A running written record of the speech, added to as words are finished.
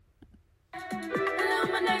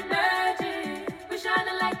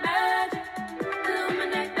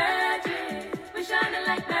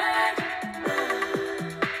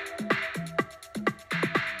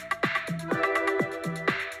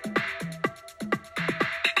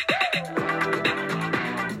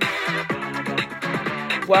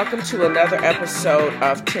Welcome to another episode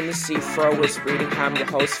of Tennessee Fro is Reading. I'm your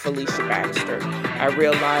host, Felicia Baxter. I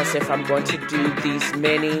realize if I'm going to do these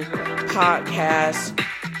mini podcasts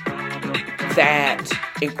that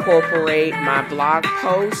incorporate my blog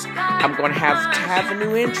post, I'm going to have a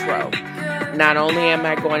new intro. Not only am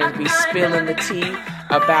I going to be spilling the tea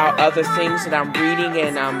about other things that I'm reading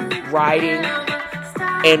and I'm writing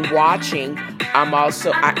and watching, I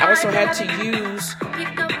also had to use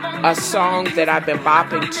a song that I've been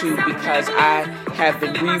bopping to because I have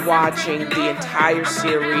been rewatching the entire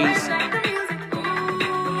series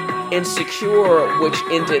Insecure, which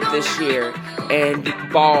ended this year, and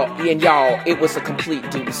y'all, it was a complete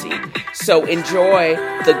doozy. So enjoy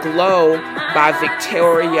The Glow by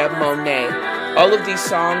Victoria Monet. All of these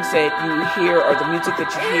songs that you hear, or the music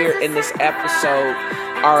that you hear in this episode,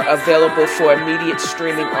 are available for immediate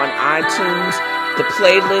streaming on iTunes. The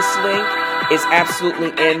playlist link is absolutely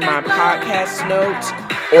in my podcast notes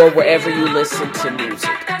or wherever you listen to music.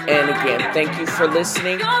 And again, thank you for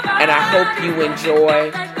listening, and I hope you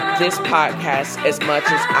enjoy this podcast as much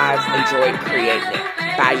as I've enjoyed creating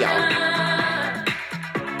it. Bye, y'all.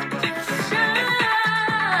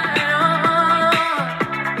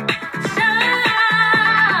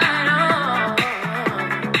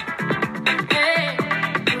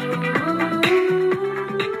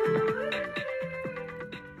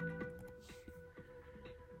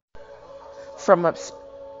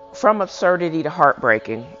 From absurdity to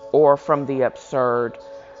heartbreaking, or from the absurd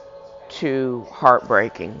to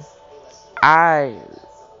heartbreaking, I,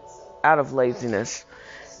 out of laziness,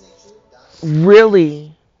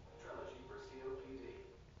 really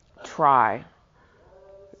try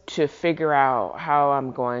to figure out how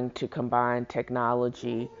I'm going to combine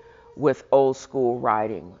technology with old school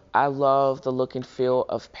writing. I love the look and feel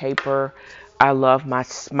of paper. I love my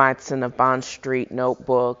Smythson of Bond Street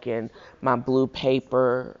notebook and my blue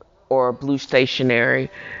paper or blue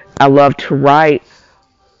stationery. I love to write,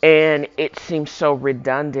 and it seems so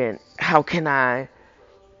redundant. How can I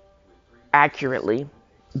accurately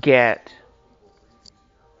get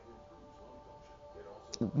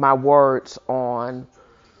my words on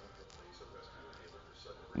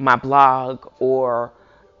my blog or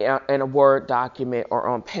in a Word document or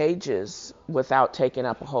on pages without taking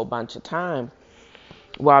up a whole bunch of time?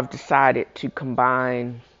 Well, I've decided to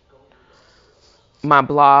combine my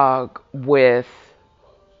blog with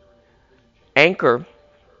Anchor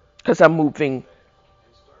because I'm moving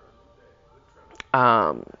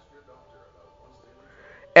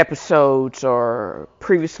episodes or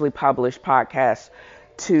previously published podcasts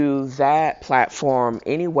to that platform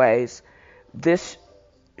anyways. This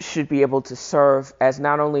should be able to serve as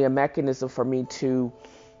not only a mechanism for me to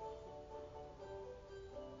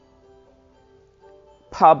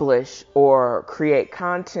publish or create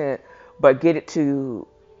content, but get it to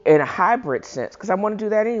in a hybrid sense, because I want to do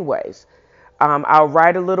that anyways. I'll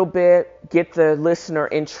write a little bit, get the listener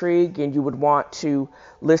intrigued, and you would want to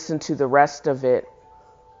listen to the rest of it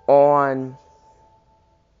on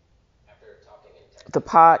the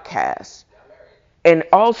podcast. And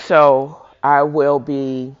also, I will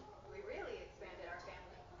be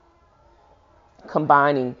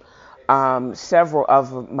combining several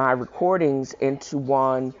of my recordings into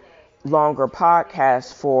one longer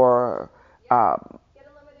podcast for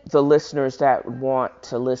the listeners that want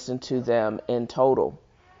to listen to them in total.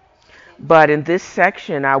 But in this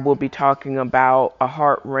section, I will be talking about a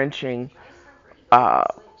heart-wrenching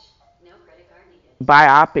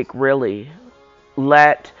biopic, really.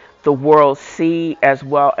 Let the world see, as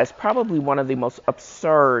well as probably one of the most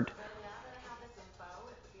absurd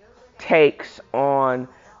takes on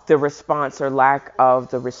the response or lack of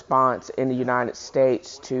the response in the United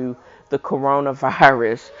States to the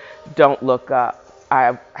coronavirus. Don't Look Up.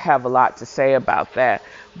 I have a lot to say about that,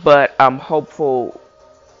 but I'm hopeful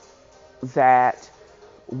that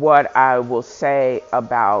what I will say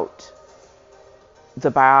about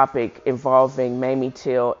the biopic involving Mamie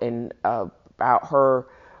Till and about her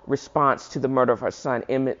response to the murder of her son,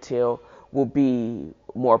 Emmett Till, will be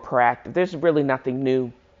more proactive. There's really nothing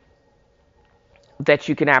new that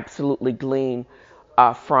you can absolutely glean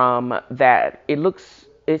from that.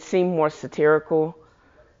 It seemed more satirical,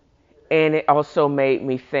 and it also made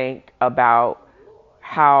me think about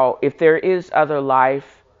how, if there is other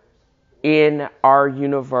life in our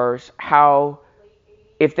universe, how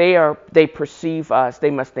if they perceive us,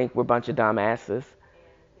 they must think we're a bunch of dumbasses.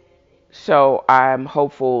 So I'm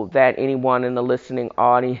hopeful that anyone in the listening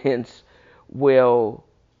audience will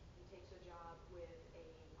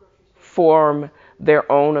form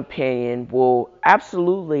their own opinion, will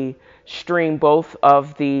absolutely stream both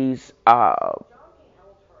of these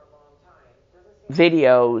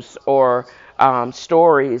videos or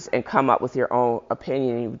stories and come up with your own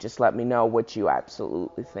opinion. You just let me know what you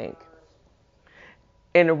absolutely think.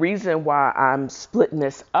 And the reason why I'm splitting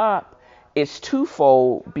this up is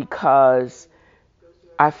twofold, because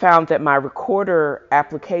I found that my recorder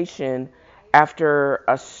application, after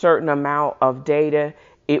a certain amount of data,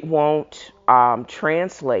 it won't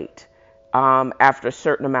translate after a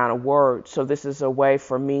certain amount of words. So this is a way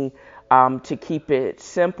for me to keep it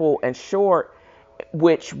simple and short,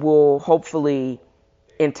 which will hopefully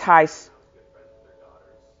entice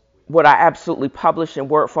what I absolutely publish and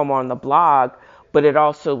work from on the blog, but it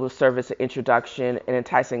also will serve as an introduction, an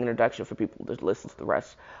enticing introduction for people to listen to the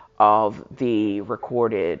rest of the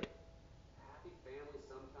recorded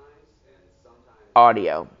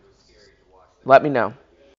audio. Let me know.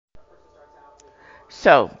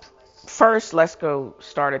 So, first, let's go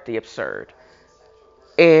start at the absurd.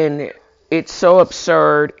 And it's so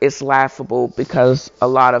absurd, it's laughable because a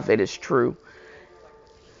lot of it is true.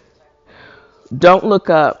 Don't look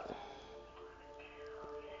up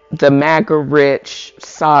the MAGA rich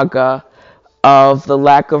saga of the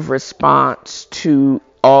lack of response to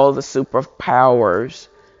all the superpowers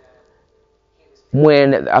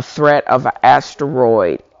when a threat of an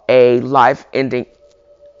asteroid, a life ending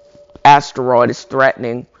asteroid, is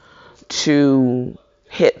threatening to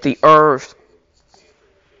hit the earth.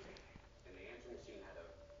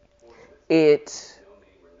 It's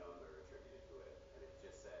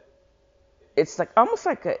like almost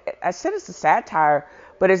like I said it's a satire,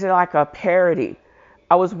 but is it like a parody?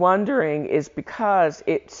 I was wondering, is because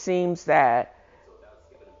it seems that,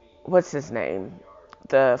 what's his name,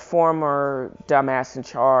 the former dumbass in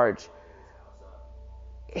charge,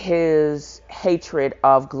 his hatred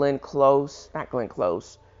of Meryl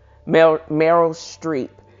Streep,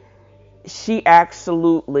 she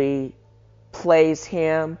absolutely plays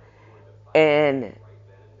him, and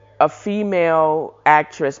a female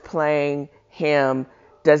actress playing him,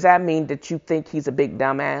 does that mean that you think he's a big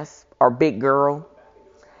dumbass or big girl?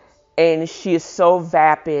 And she is so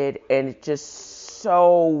vapid and just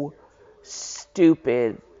so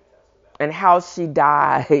stupid. And how she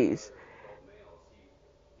dies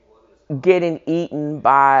getting eaten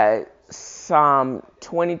by some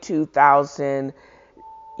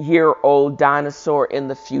 22,000-year-old dinosaur in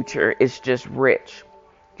the future is just rich.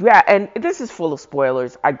 Yeah, and this is full of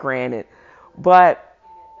spoilers, I grant it. But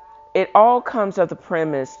it all comes of the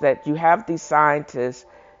premise that you have these scientists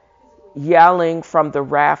yelling from the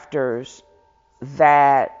rafters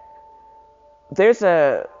that there's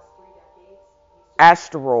a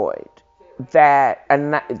asteroid that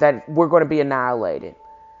we're going to be annihilated.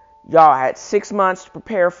 Y'all had 6 months to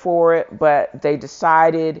prepare for it, but they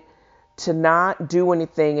decided to not do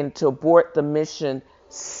anything and to abort the mission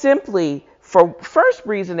simply for first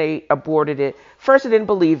reason they aborted it. First, they didn't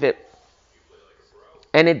believe it,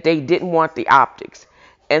 and they didn't want the optics.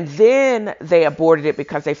 And then they aborted it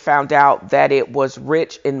because they found out that it was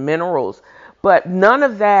rich in minerals. But none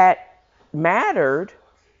of that mattered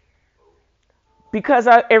because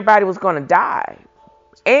everybody was going to die.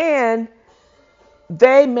 And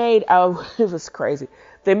they made it was crazy.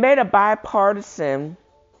 They made a bipartisan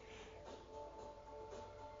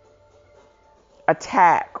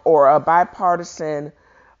attack or a bipartisan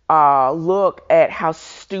look at how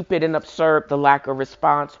stupid and absurd the lack of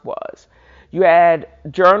response was. You had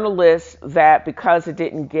journalists that, because it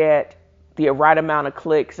didn't get the right amount of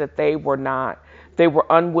clicks, that they were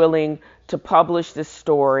unwilling to publish this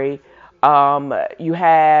story. You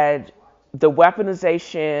had the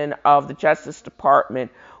weaponization of the Justice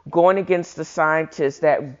Department going against the scientists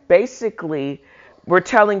that basically were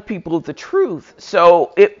telling people the truth.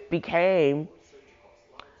 So it became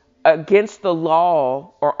against the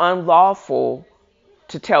law or unlawful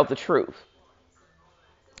to tell the truth.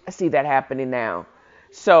 I see that happening now.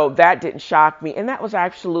 So that didn't shock me, and that was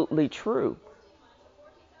absolutely true.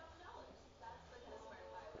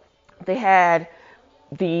 They had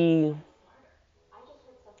the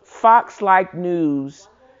Fox-like news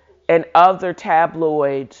and other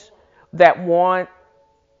tabloids that want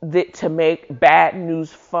to make bad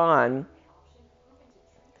news fun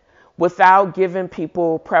without giving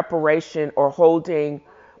people preparation or holding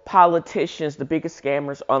politicians, the biggest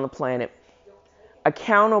scammers on the planet,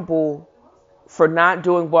 accountable for not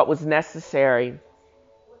doing what was necessary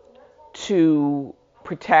to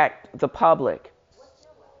protect the public.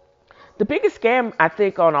 the biggest scam I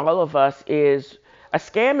think on all of us is a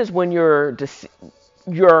scam is when you're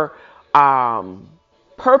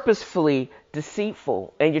purposefully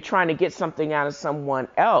deceitful and you're trying to get something out of someone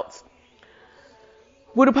else.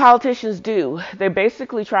 What do politicians do? They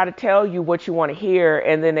basically try to tell you what you want to hear,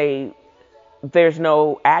 and then there's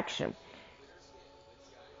no action.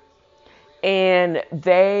 And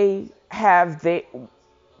they have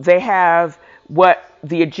what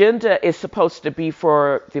the agenda is supposed to be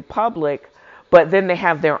for the public, but then they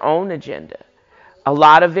have their own agenda. A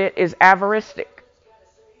lot of it is avaristic.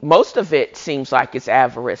 Most of it seems like it's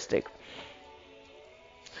avaristic.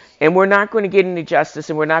 And we're not going to get any justice,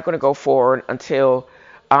 and we're not going to go forward until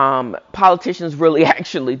politicians really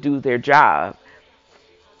actually do their job.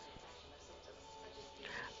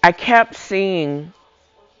 I kept seeing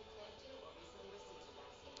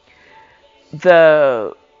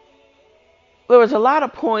there was a lot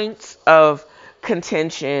of points of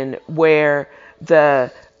contention where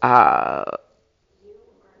uh,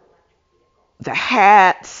 the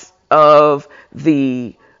hats of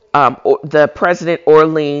the President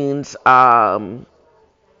Orleans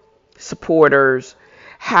supporters,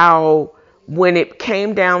 how when it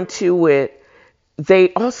came down to it,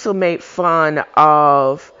 they also made fun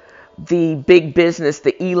of the big business,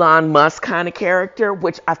 the Elon Musk kind of character,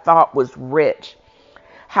 which I thought was rich.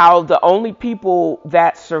 How the only people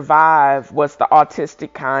that survived was the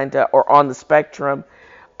autistic kind of, or on the spectrum,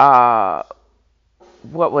 uh,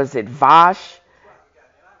 what was it, Vosh,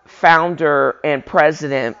 founder and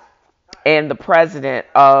president, and the president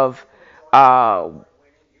of uh,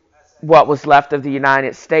 what was left of the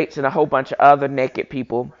United States, and a whole bunch of other naked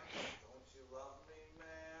people.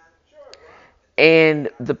 And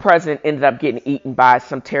the president ended up getting eaten by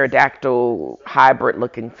some pterodactyl hybrid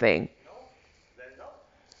looking thing.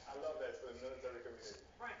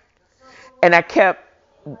 And I kept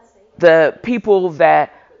the people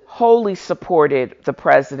that wholly supported the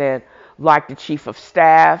president, like the chief of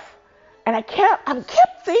staff. And I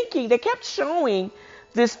kept thinking, they kept showing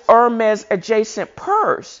this Hermes adjacent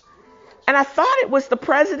purse. And I thought it was the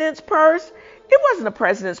president's purse. It wasn't the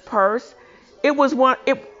president's purse. It was a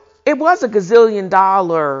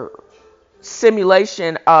gazillion-dollar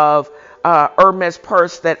simulation of Hermes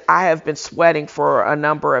purse that I have been sweating for a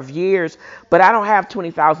number of years, but I don't have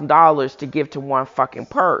 $20,000 to give to one fucking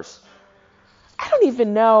purse. I don't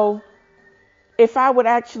even know if I would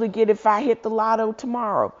actually get if I hit the lotto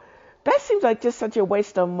tomorrow. That seems like just such a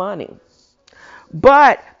waste of money.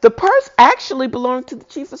 But the purse actually belonged to the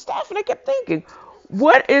chief of staff, and I kept thinking,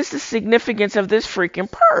 what is the significance of this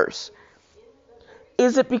freaking purse?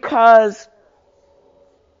 Is it because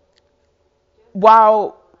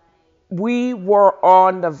while we were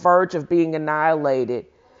on the verge of being annihilated,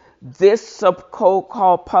 this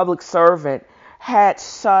so-called public servant had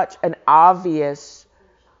such an obvious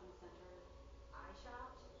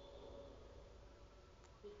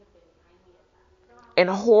and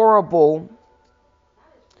horrible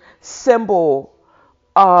symbol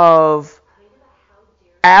of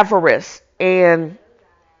avarice and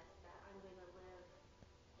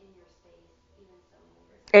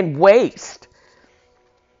waste,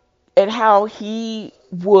 and how he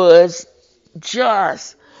was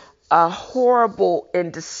just a horrible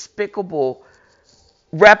and despicable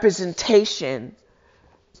representation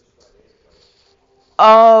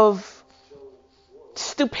of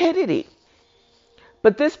stupidity.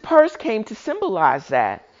 But this purse came to symbolize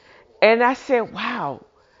that. And I said, wow,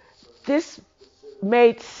 this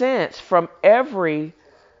made sense from every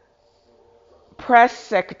press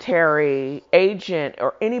secretary, agent,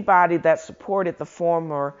 or anybody that supported the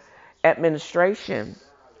former administration.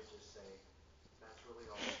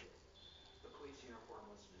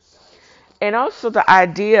 And also the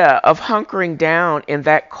idea of hunkering down in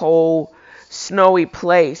that cold, snowy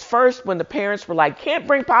place. First, when the parents were like, can't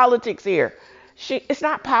bring politics here. It's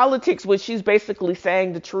not politics when she's basically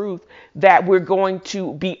saying the truth that we're going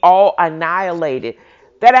to be all annihilated.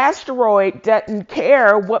 That asteroid didn't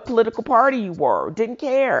care what political party you were. Didn't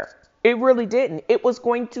care. It really didn't. It was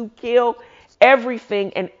going to kill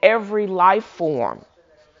everything and every life form.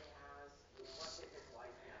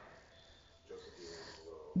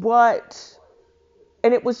 What?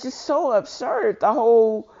 And it was just so absurd, the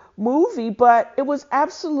whole movie, but it was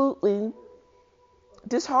absolutely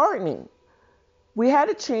disheartening. We had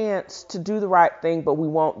a chance to do the right thing, but we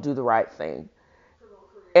won't do the right thing.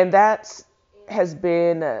 And that has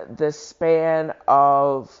been the span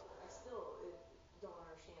of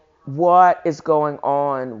what is going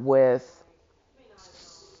on with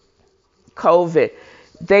COVID.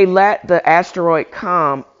 They let the asteroid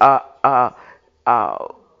come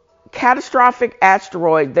catastrophic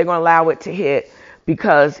asteroid, they're going to allow it to hit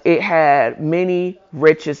because it had many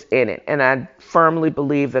riches in it. And I firmly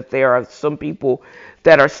believe that there are some people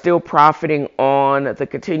that are still profiting on the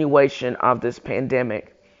continuation of this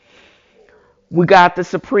pandemic. We got the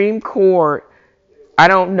Supreme Court. I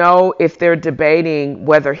don't know if they're debating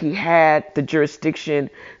whether he had the jurisdiction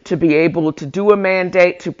to be able to do a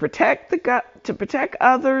mandate to protect to protect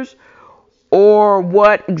others, or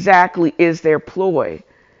what exactly is their ploy.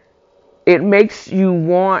 It makes you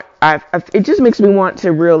want. It just makes me want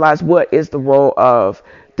to realize what is the role of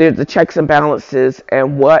the checks and balances,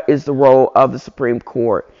 and what is the role of the Supreme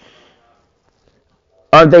Court.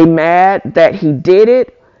 Are they mad that he did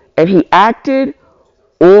it and he acted,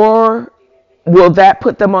 or will that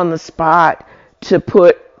put them on the spot to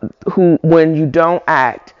put who when you don't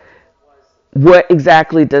act? What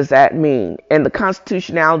exactly does that mean? And the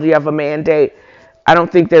constitutionality of a mandate, I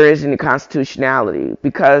don't think there is any constitutionality,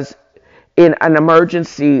 because in an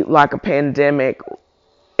emergency like a pandemic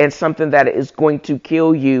and something that is going to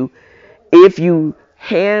kill you, if you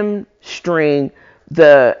hamstring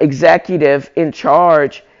the executive in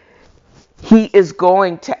charge, he is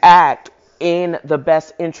going to act in the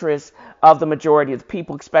best interest of the majority of the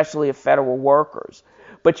people, especially of federal workers.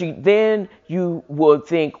 But you would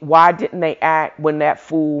think, why didn't they act when that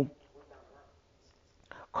fool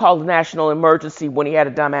called a national emergency when he had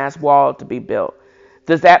a dumbass wall to be built?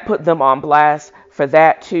 Does that put them on blast for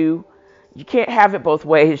that too? You can't have it both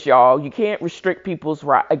ways, y'all. You can't restrict people's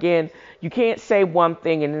right. Again, you can't say one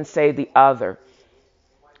thing and then say the other.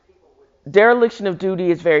 Dereliction of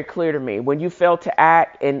duty is very clear to me. When you fail to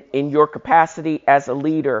act in your capacity as a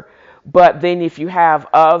leader, but then if you have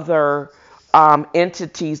other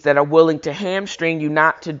entities that are willing to hamstring you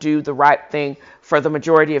not to do the right thing for the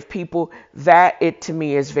majority of people, to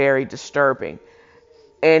me is very disturbing.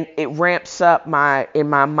 And it ramps up in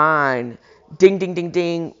my mind, ding, ding, ding,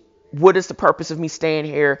 ding. What is the purpose of me staying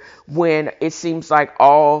here when it seems like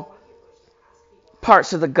all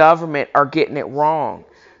parts of the government are getting it wrong?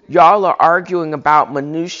 Y'all are arguing about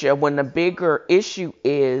minutia when the bigger issue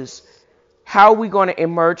is, how are we going to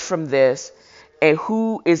emerge from this, and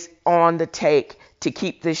who is on the take to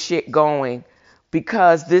keep this shit going?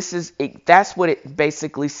 Because that's what it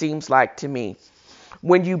basically seems like to me.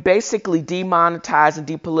 When you basically demonetize and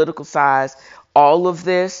depoliticize all of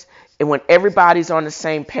this, and when everybody's on the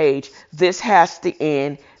same page, this has to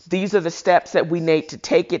end. These are the steps that we need to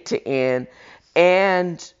take it to end.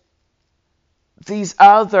 And these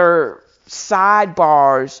other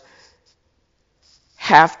sidebars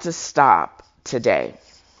have to stop today.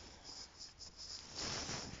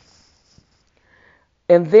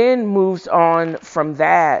 And then moves on from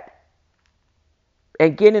that,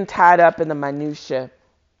 and getting tied up in the minutia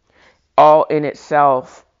all in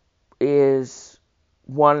itself is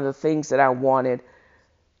one of the things that I wanted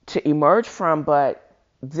to emerge from. But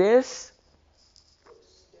this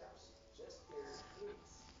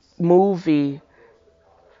movie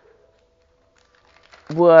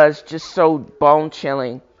was just so bone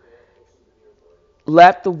chilling.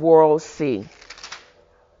 Let the world see.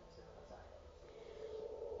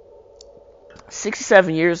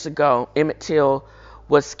 67 years ago, Emmett Till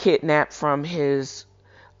was kidnapped from his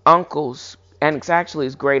uncle's, and it's actually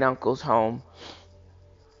his great uncle's home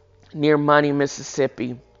near Money,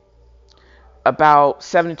 Mississippi. About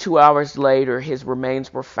 72 hours later, his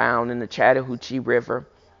remains were found in the Chattahoochee River,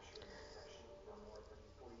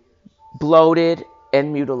 bloated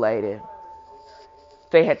and mutilated.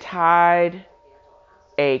 They had tied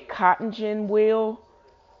a cotton gin wheel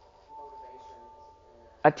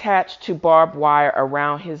attached to barbed wire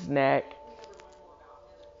around his neck.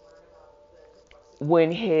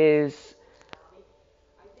 When his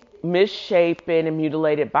misshapen and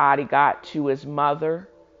mutilated body got to his mother,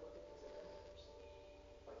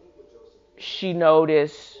 she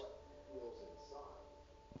noticed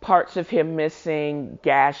parts of him missing,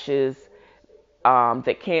 gashes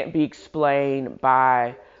that can't be explained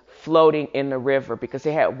by floating in the river because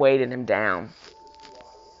it had weighted him down.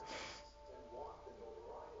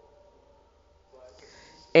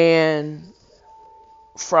 And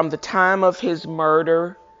from the time of his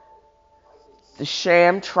murder, the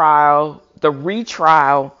sham trial, the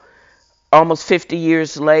retrial, almost 50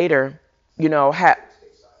 years later,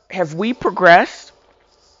 have we progressed?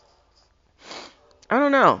 I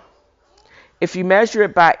don't know. If you measure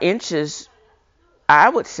it by inches, I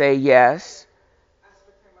would say yes.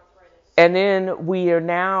 And then we are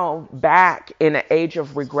now back in an age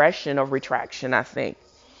of regression, of retraction, I think.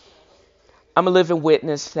 I'm a living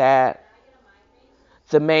witness that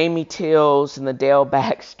the Mamie Tills and the Dale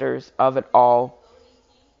Baxters of it all,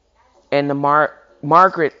 and the Mark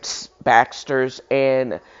Margaret Baxters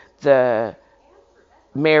and the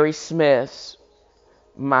Mary Smiths,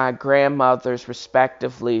 my grandmothers,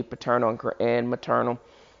 respectively, paternal and maternal,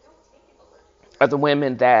 are the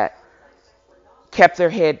women that kept their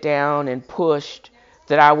head down and pushed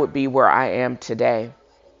that I would be where I am today.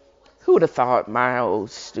 Who would have thought my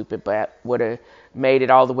old stupid butt would have made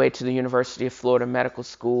it all the way to the University of Florida Medical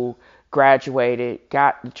School, graduated,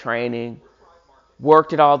 got the training,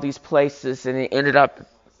 worked at all these places, and it ended up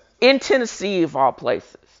in Tennessee, of all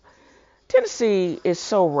places. Tennessee is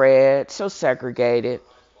so red, so segregated.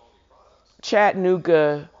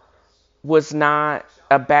 Chattanooga was not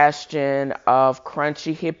a bastion of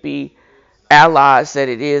crunchy hippie allies that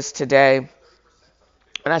it is today.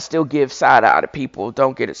 And I still give side eye to people,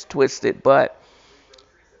 don't get it twisted, but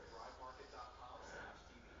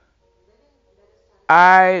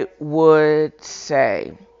I would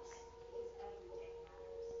say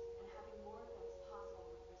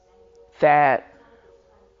that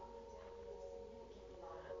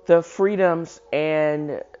the freedoms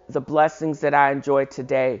and the blessings that I enjoy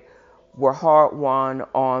today were hard won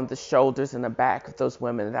on the shoulders and the back of those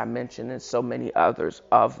women that I mentioned and so many others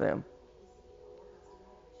of them.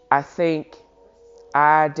 I think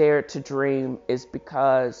I dared to dream is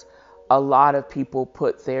because a lot of people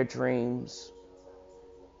put their dreams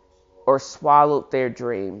or swallowed their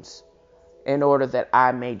dreams in order that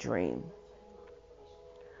I may dream.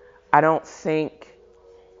 I don't think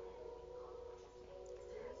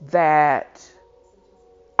that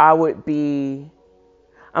I would be,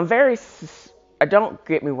 I'm very, don't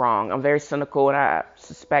get me wrong, I'm very cynical and I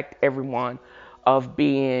suspect everyone of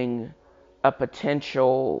being a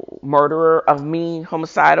potential murderer of me,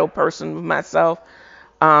 homicidal person myself.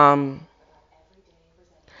 Um,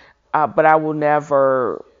 but I will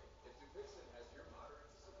never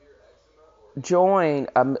join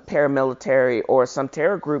a paramilitary or some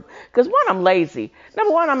terror group because one, I'm lazy.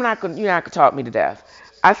 Number one, you're not gonna talk me to death.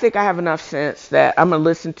 I think I have enough sense that I'm gonna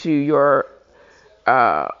listen to your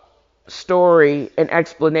uh, story and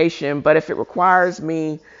explanation, but if it requires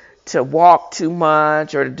me to walk too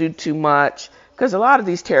much or to do too much, because a lot of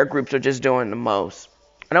these terror groups are just doing the most.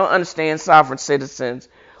 I don't understand sovereign citizens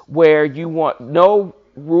where you want no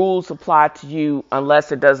rules apply to you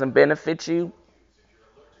unless it doesn't benefit you.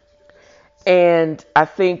 And I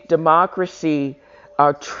think democracy,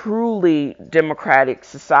 a truly democratic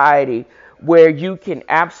society where you can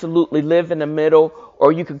absolutely live in the middle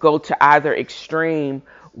or you could go to either extreme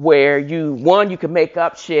where you can make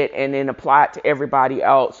up shit and then apply it to everybody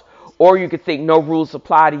else, or you could think no rules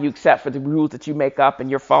apply to you except for the rules that you make up in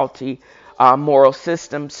your faulty moral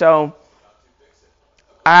system. So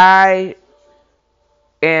I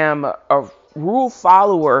am a rule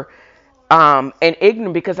follower and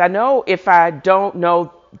ignorant because I know if I don't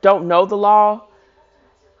know the law,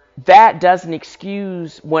 that doesn't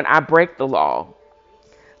excuse when I break the law.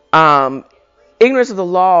 Um, Ignorance of the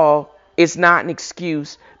law is not an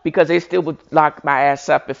excuse because they still would lock my ass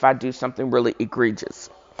up if I do something really egregious.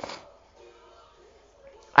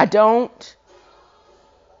 I don't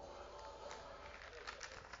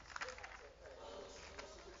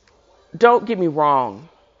get me wrong.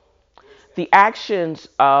 The actions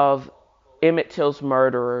of Emmett Till's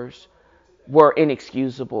murderers were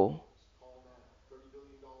inexcusable.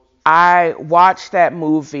 I watched that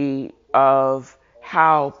movie of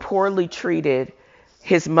how poorly treated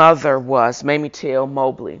his mother was, Mamie Till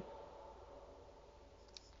Mobley.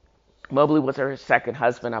 Mobley was her second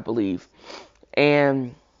husband, I believe.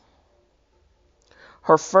 And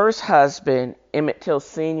her first husband, Emmett Till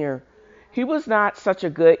Sr., he was not such a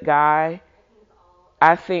good guy.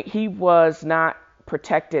 I think he was not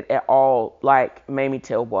protected at all like Mamie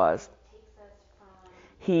Till was.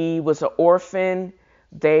 He was an orphan.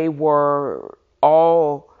 They were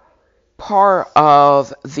all part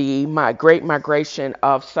of the great migration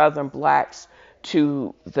of Southern blacks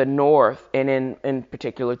to the North and in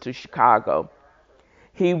particular to Chicago.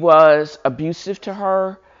 He was abusive to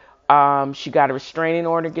her. She got a restraining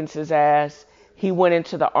order against his ass. He went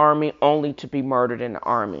into the army only to be murdered in the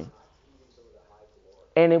army.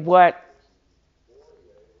 And what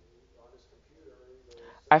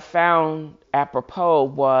I found apropos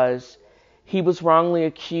was he was wrongly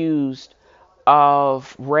accused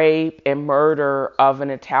of rape and murder of an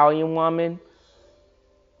Italian woman,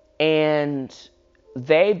 and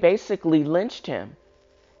they basically lynched him.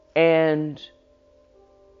 And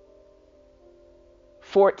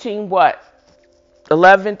 14,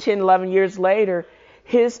 11 years later,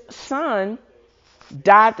 his son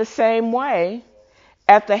died the same way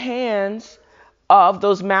at the hands of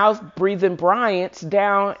those mouth breathing Bryants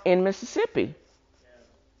down in Mississippi.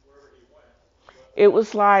 It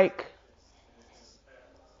was like,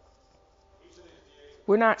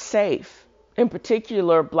 we're not safe. In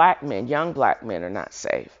particular, black men, young black men are not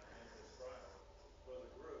safe.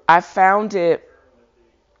 I found it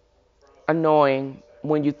annoying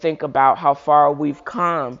when you think about how far we've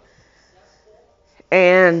come.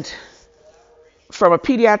 And from a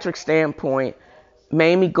pediatric standpoint,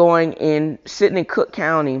 Mamie going in, sitting in Cook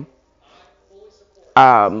County,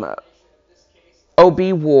 um, OB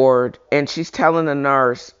ward, and she's telling the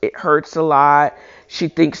nurse it hurts a lot. She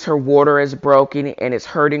thinks her water is broken and it's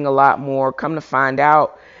hurting a lot more. Come to find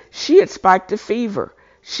out, she had spiked a fever.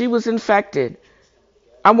 She was infected.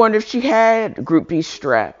 I wonder if she had group B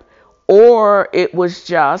strep, or it was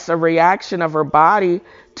just a reaction of her body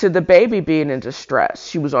to the baby being in distress.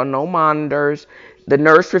 She was on no monitors. The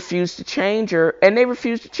nurse refused to change her, and they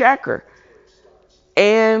refused to check her.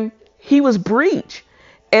 And he was breech.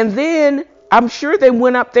 And then I'm sure they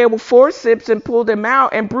went up there with forceps and pulled him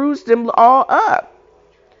out and bruised him all up.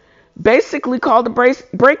 Basically called a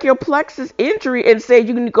brachial plexus injury and said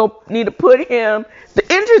you need to put him,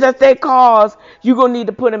 the injury that they caused, you're going to need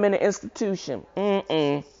to put him in an institution.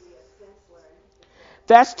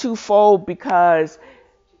 That's twofold, because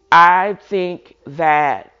I think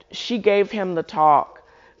that she gave him the talk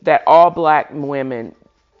that all black women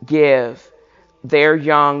give their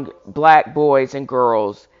young black boys and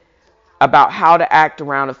girls about how to act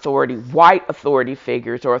around authority, white authority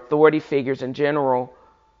figures or authority figures in general.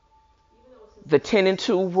 The 10 and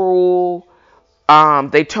 2 rule.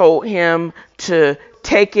 They told him to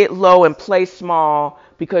take it low and play small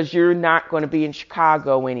because you're not going to be in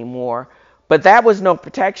Chicago anymore. But that was no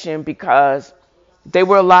protection, because they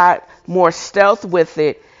were a lot more stealth with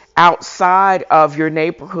it outside of your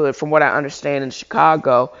neighborhood, from what I understand, in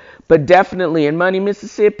Chicago. But definitely in Money,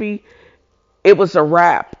 Mississippi, it was a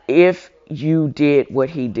wrap if you did what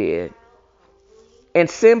he did. And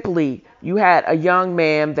simply, you had a young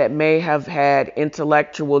man that may have had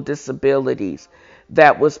intellectual disabilities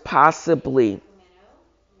that was possibly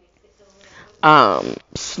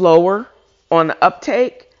slower on the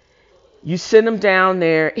uptake. You sent him down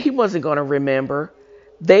there. He wasn't going to remember.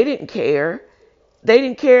 They didn't care. They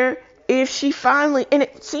didn't care if she finally, and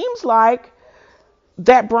it seems like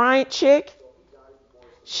that Bryant chick,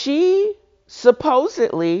 she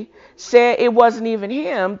supposedly said it wasn't even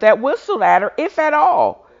him that whistled at her, if at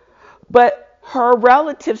all. But her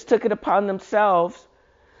relatives took it upon themselves.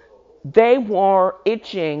 They were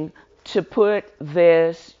itching to put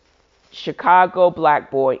this Chicago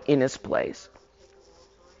black boy in his place.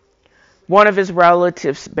 One of his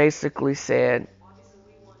relatives basically said,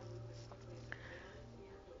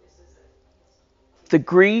 the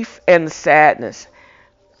grief and the sadness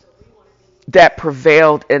that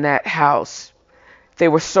prevailed in that house, they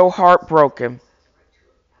were so heartbroken.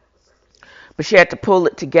 But she had to pull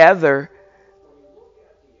it together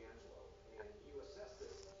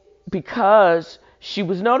because she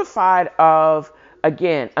was notified of,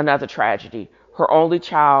 again, another tragedy. Her only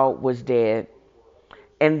child was dead.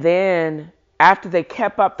 And then after they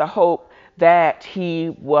kept up the hope that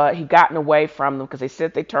he gotten away from them, because they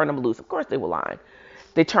said they turned him loose. Of course they were lying.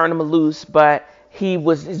 They turned him loose, but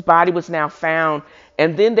his body was now found.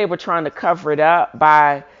 And then they were trying to cover it up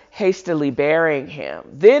by hastily burying him.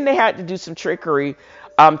 Then they had to do some trickery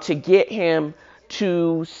to get him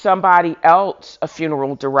to somebody else, a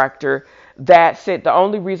funeral director, that said the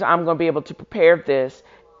only reason I'm going to be able to prepare this,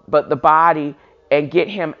 but the body, and get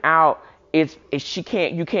him out is you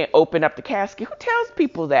can't open up the casket. Who tells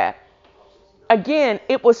people that? Again,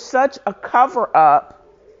 it was such a cover up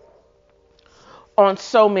on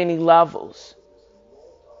so many levels.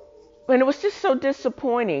 And it was just so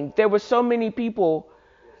disappointing. There were so many people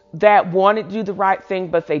that wanted to do the right thing,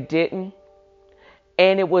 but they didn't.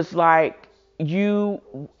 And it was like you,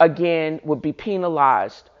 again, would be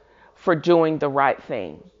penalized for doing the right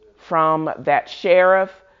thing. From that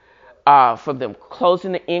sheriff, from them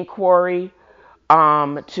closing the inquiry,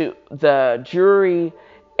 to the jury,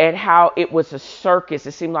 and how it was a circus.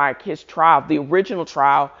 It seemed like his trial, the original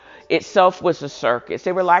trial itself, was a circus.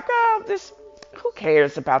 They were like, who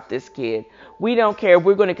cares about this kid? We don't care.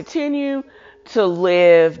 We're going to continue to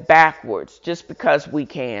live backwards just because we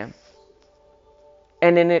can.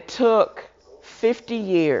 And then it took 50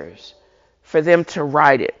 years for them to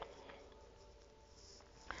write it.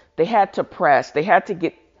 They had to press. They had to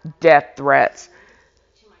get death threats.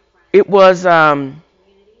 It was a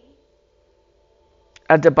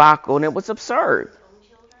debacle, and it was absurd.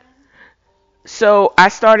 So I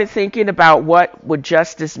started thinking about what would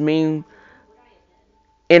justice mean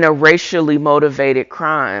in a racially motivated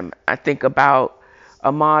crime. I think about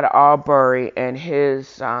Ahmaud Arbery and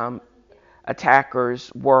his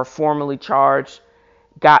attackers were formally charged,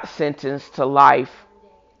 got sentenced to life.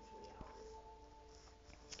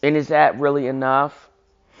 And is that really enough?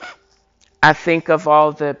 I think of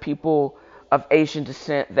all the people of Asian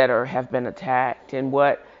descent that have been attacked, and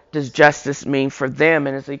what does justice mean for them?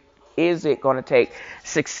 And is it going to take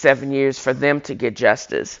 6, 7 years for them to get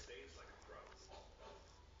justice?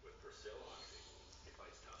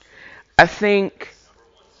 I think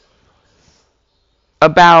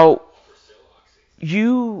about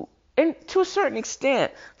you, and to a certain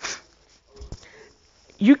extent,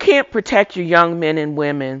 you can't protect your young men and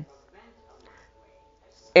women,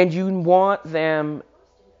 and you want them,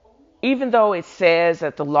 even though it says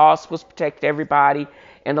that the law is supposed to protect everybody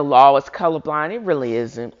and the law is colorblind, it really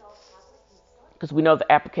isn't. Because we know the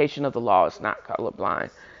application of the law is not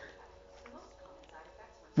colorblind.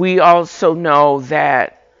 We also know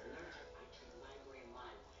that,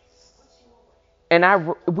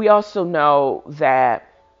 we also know that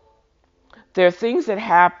there are things that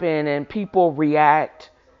happen and people react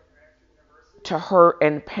to hurt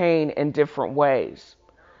and pain in different ways.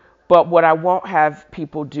 But what I won't have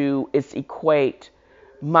people do is equate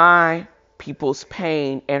my people's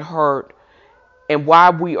pain and hurt and why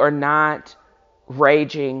we are not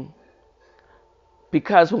raging.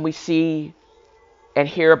 Because when we see and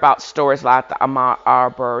hear about stories like the Ahmaud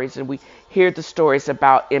Arbery's, and we hear the stories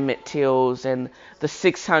about Emmett Till's and the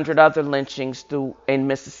 600 other lynchings in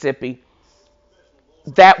Mississippi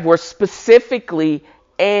that were specifically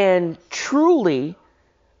and truly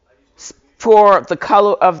for the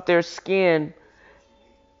color of their skin,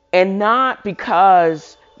 and not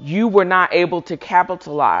because you were not able to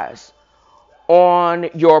capitalize on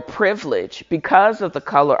your privilege because of the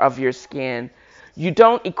color of your skin. You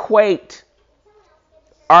don't equate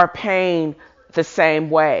our pain the same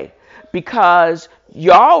way, because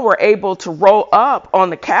y'all were able to roll up on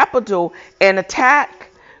the Capitol and attack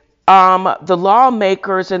the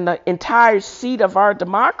lawmakers and the entire seat of our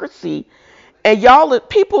democracy. And you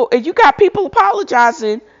got people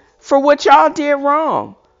apologizing for what y'all did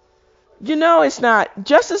wrong. It's not,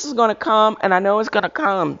 justice is going to come, and I know it's going to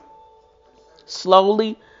come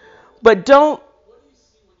slowly, but don't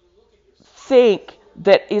think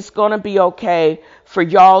that it's going to be okay for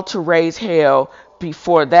y'all to raise hell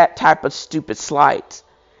before that type of stupid slights.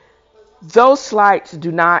 Those slights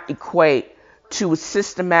do not equate to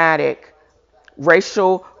systematic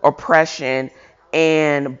racial oppression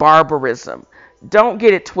and barbarism. Don't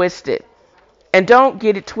get it twisted. And don't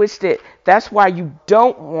get it twisted. That's why you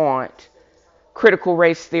don't want critical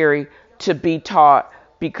race theory to be taught,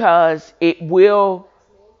 because it will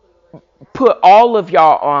put all of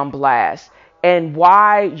y'all on blast, and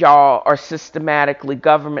why y'all are systematically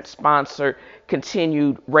government sponsored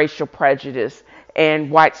continued racial prejudice and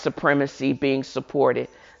white supremacy being supported.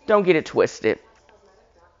 Don't get it twisted.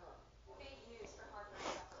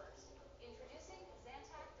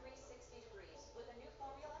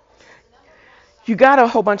 You got a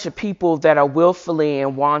whole bunch of people that are willfully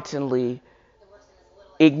and wantonly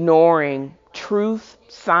ignoring truth,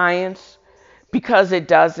 science, because it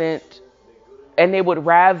doesn't, and they would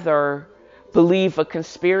rather believe a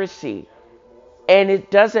conspiracy. And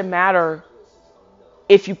it doesn't matter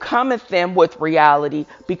if you come at them with reality,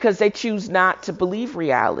 because they choose not to believe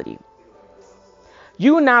reality.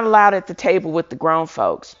 You are not allowed at the table with the grown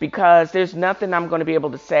folks, because there's nothing I'm going to be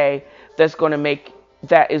able to say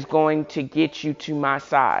that is going to get you to my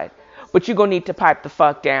side. But you're going to need to pipe the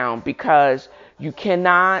fuck down, because you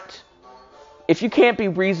cannot, if you can't be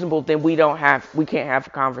reasonable, then we can't have a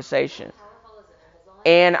conversation.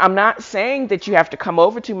 And I'm not saying that you have to come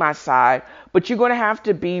over to my side, but you're going to have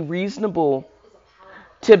to be reasonable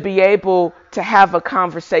to be able to have a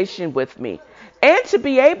conversation with me and to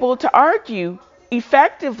be able to argue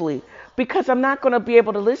effectively, because I'm not going to be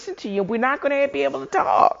able to listen to you. We're not going to be able to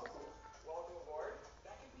talk.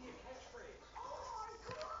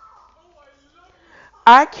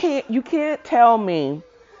 You can't tell me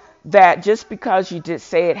that just because you did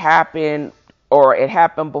say it happened or it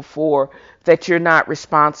happened before, that you're not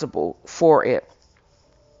responsible for it.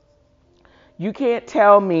 You can't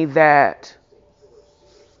tell me that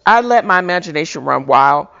I let my imagination run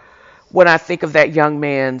wild when I think of that young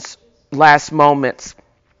man's last moments,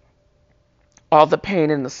 all the pain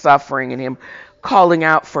and the suffering, and him calling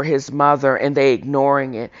out for his mother and they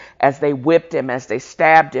ignoring it, as they whipped him, as they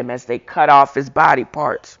stabbed him, as they cut off his body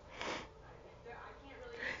parts.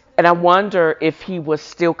 And I wonder if he was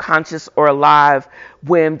still conscious or alive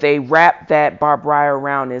when they wrapped that barbed wire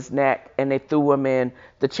around his neck and they threw him in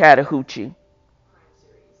the Chattahoochee.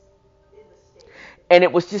 And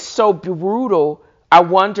it was just so brutal. I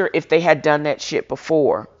wonder if they had done that shit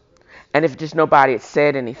before. And if just nobody had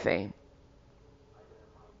said anything.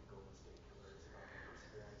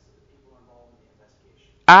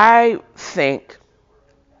 I think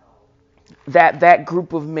that that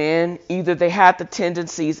group of men, either they had the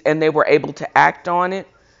tendencies and they were able to act on it,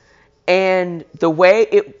 and the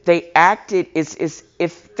way they acted is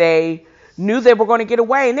if they knew they were going to get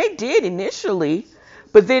away, and they did initially,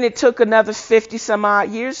 but then it took another 50 some odd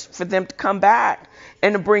years for them to come back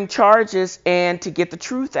and to bring charges and to get the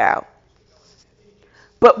truth out.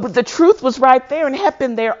 But the truth was right there and had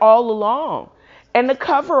been there all along, and the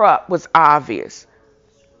cover up was obvious.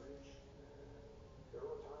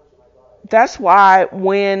 That's why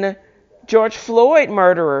when George Floyd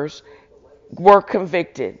murderers were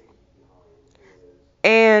convicted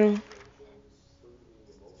and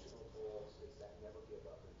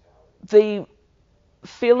the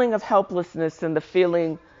feeling of helplessness and the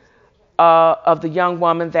feeling of the young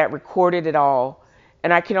woman that recorded it all,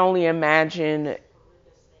 and I can only imagine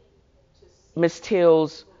Miss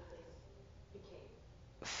Till's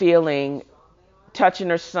feeling touching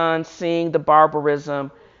her son, seeing the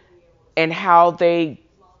barbarism and how they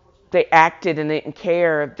acted and didn't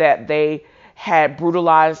care that they had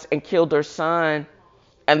brutalized and killed their son,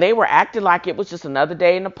 and they were acting like it was just another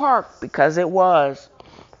day in the park, because it was.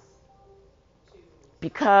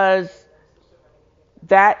 Because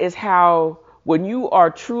that is how, when you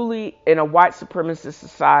are truly in a white supremacist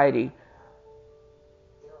society,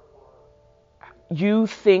 you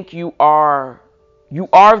think you are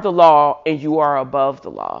the law and you are above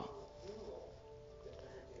the law.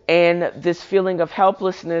 And this feeling of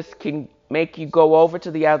helplessness can make you go over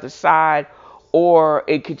to the other side, or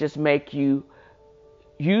it could just make you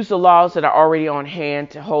use the laws that are already on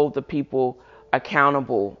hand to hold the people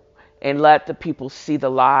accountable and let the people see the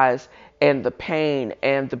lies and the pain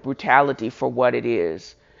and the brutality for what it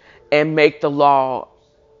is, and make the law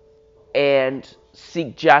and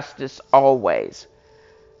seek justice always.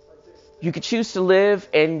 You can choose to live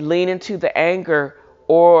and lean into the anger,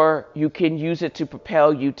 or you can use it to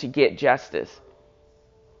propel you to get justice.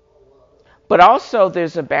 But also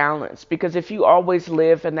there's a balance, because if you always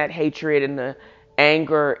live in that hatred and the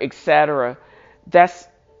anger, etc., that's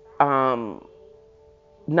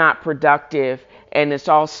not productive, and it's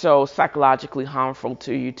also psychologically harmful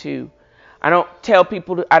to you too. I don't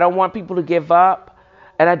want people to give up,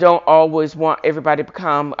 and I don't always want everybody to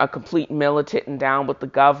become a complete militant and down with the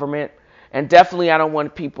government. And definitely I don't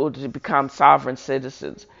want people to become sovereign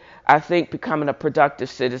citizens. I think becoming a productive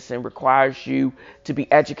citizen requires you to be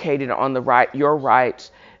educated on your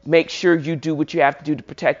rights. Make sure you do what you have to do to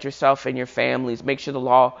protect yourself and your families. Make sure the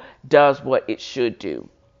law does what it should do.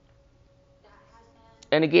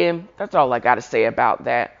 And again, that's all I got to say about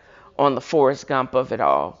that on the Forrest Gump of it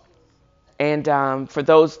all. And for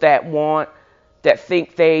those that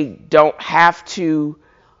think they don't have to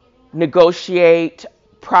negotiate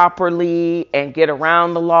properly and get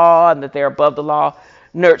around the law and that they're above the law,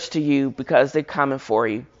 nerds to you, because they're coming for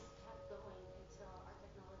you.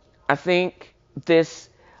 I think this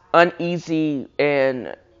uneasy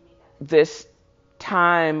and this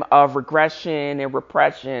time of regression and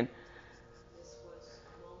repression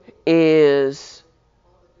is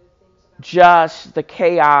just the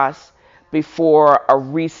chaos before a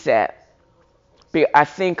reset. I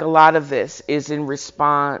think a lot of this is in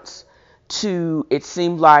response to, it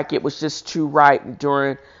seemed like it was just too right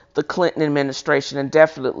during the Clinton administration, and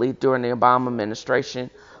definitely during the Obama administration,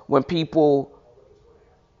 when people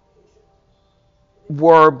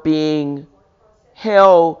were being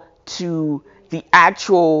held to the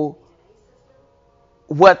actual,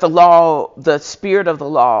 what the law, the spirit of the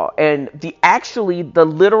law, and the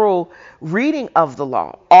literal reading of the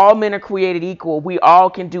law. All men are created equal. We all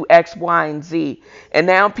can do X, Y, and Z. And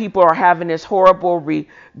now people are having this horrible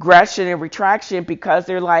regression and retraction, because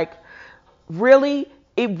they're like, really?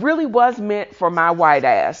 It really was meant for my white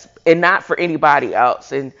ass and not for anybody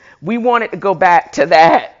else. And we want it to go back to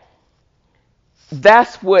that.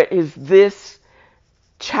 That's what is this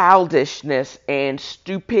childishness and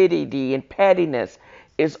stupidity and pettiness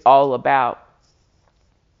is all about.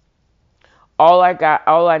 All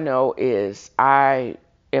I know is I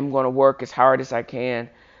am going to work as hard as I can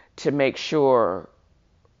to make sure,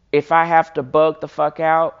 if I have to bug the fuck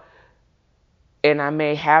out, and I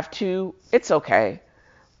may have to, it's okay.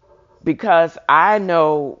 Because I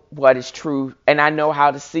know what is true, and I know how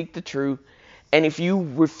to seek the truth. And if you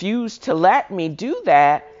refuse to let me do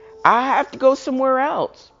that, I have to go somewhere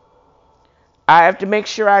else. I have to make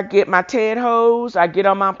sure I get my Ted hose, I get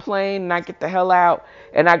on my plane, and I get the hell out,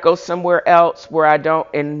 and I go somewhere else where I don't,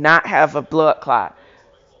 and not have a blood clot.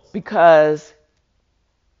 Because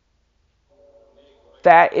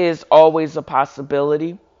That is always a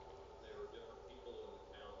possibility.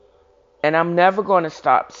 And I'm never going to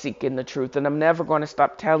stop seeking the truth, and I'm never going to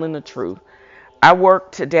stop telling the truth. I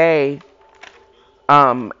worked today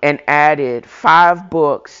and added 5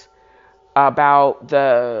 books about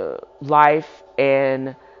the life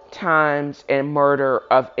and times and murder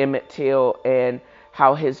of Emmett Till and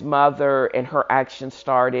how his mother and her actions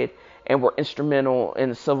started and were instrumental in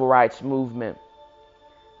the civil rights movement.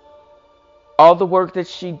 All the work that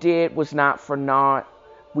she did was not for naught.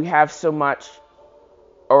 We have so much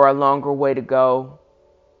or a longer way to go.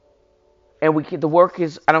 And the work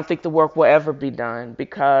is, I don't think the work will ever be done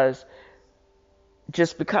because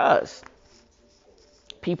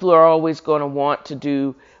people are always going to want to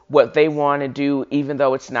do what they want to do, even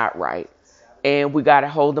though it's not right. And we got to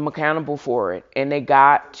hold them accountable for it. And you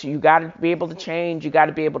got to be able to change. You got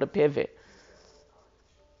to be able to pivot.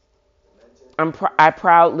 I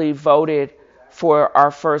proudly voted for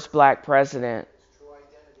our first black president,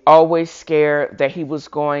 always scared that he was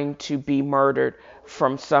going to be murdered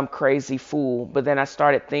from some crazy fool. But then I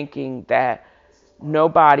started thinking that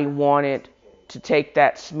nobody wanted to take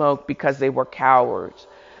that smoke because they were cowards.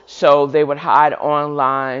 So they would hide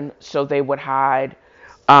online, so they would hide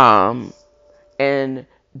and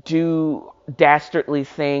do dastardly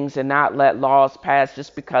things and not let laws pass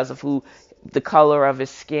just because of the color of his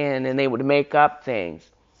skin, and they would make up things.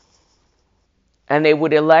 And they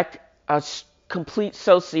would elect a complete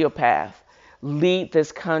sociopath, lead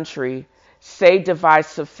this country, say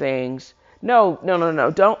divisive things. No.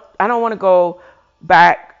 I don't want to go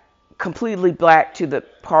back completely black to the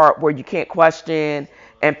part where you can't question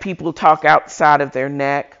and people talk outside of their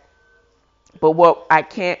neck. But what I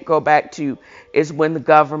can't go back to is when the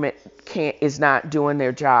government is not doing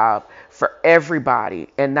their job for everybody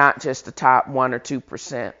and not just the top 1 or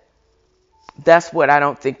 2%. That's what I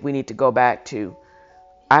don't think we need to go back to.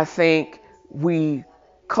 I think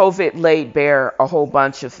COVID laid bare a whole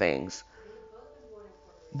bunch of things.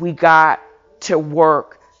 We got to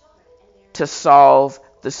work to solve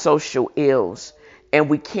the social ills. And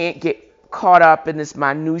we can't get caught up in this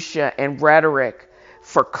minutia and rhetoric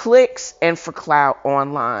for clicks and for clout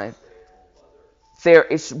online. There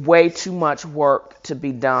is way too much work to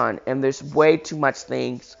be done, and there's way too much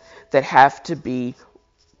things that have to be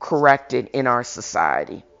corrected in our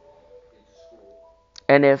society.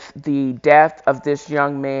 And if the death of this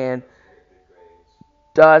young man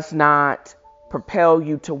does not propel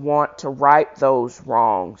you to want to right those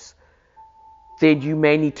wrongs, then you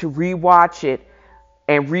may need to rewatch it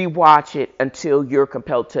and rewatch it until you're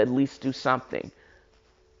compelled to at least do something.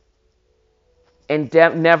 And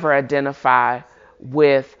never identify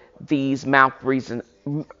with these malreasons.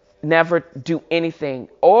 Never do anything,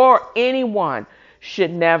 or anyone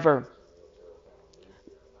should never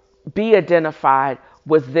be identified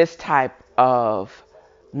with this type of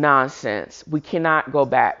nonsense. We cannot go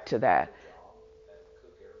back to that.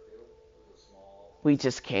 We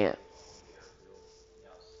just can't.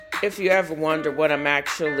 If you ever wonder what I'm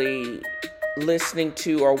actually listening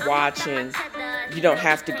to or watching, you don't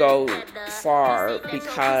have to go far,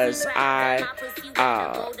 because I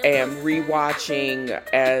am rewatching,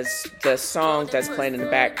 as the song that's playing in the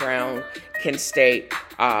background can state,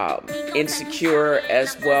 Insecure,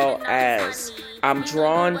 as well as I'm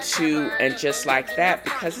drawn to And Just Like That,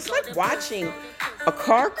 because it's like watching a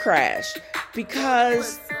car crash,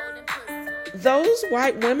 because those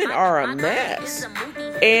white women are a mess.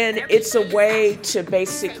 And it's a way to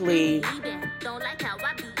basically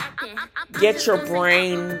get your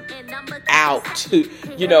brain out,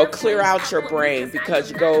 clear out your brain,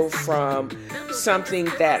 because you go from something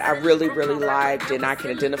that I really, really liked and I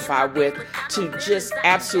can identify with to just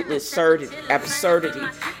absolutely absurdity.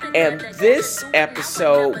 And this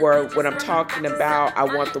episode, when I'm talking about I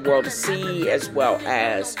Want the World to See, as well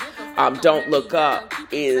as Don't Look Up,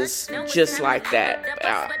 is just like that.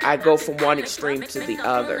 I go from one extreme to the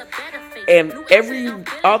other. And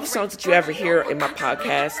all the songs that you ever hear in my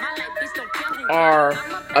podcast are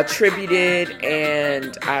attributed,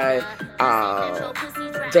 and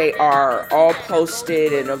they are all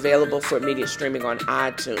posted and available for immediate streaming on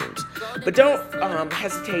iTunes. But don't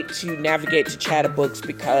hesitate to navigate to Chatterbooks,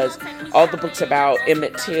 because all the books about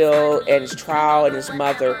Emmett Till and his trial and his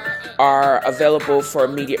mother are available for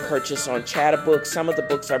immediate purchase on Chatterbooks. Some of the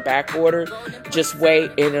books are back ordered. Just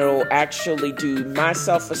wait, and it'll actually do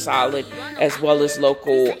myself a solid, as well as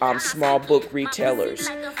local small book retailers.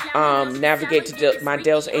 Navigate to my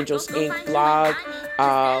Dell's Angels Inc. blog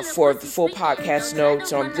for the full podcast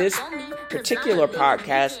notes on this particular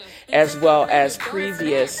podcast, as well as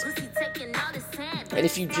previous. And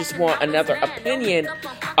if you just want another opinion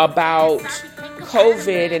about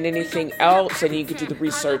COVID and anything else, and you can do the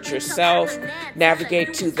research yourself.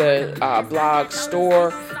 Navigate to the blog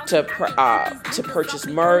store to purchase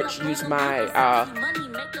merch. Use my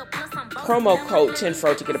promo code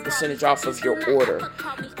TENFRO to get a percentage off of your order.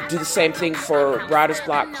 Do the same thing for Writer's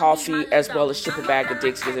Block Coffee, as well as Ship a Bag of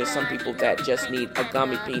Dicks, because there's some people that just need a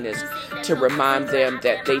gummy penis to remind them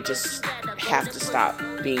that they just have to stop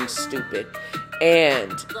being stupid.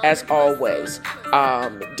 And as always,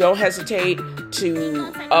 don't hesitate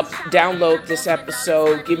to download this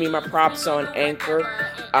episode. Give me my props on Anchor,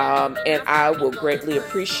 and I will greatly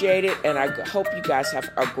appreciate it. And I hope you guys have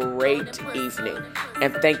a great evening.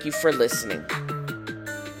 And thank you for listening.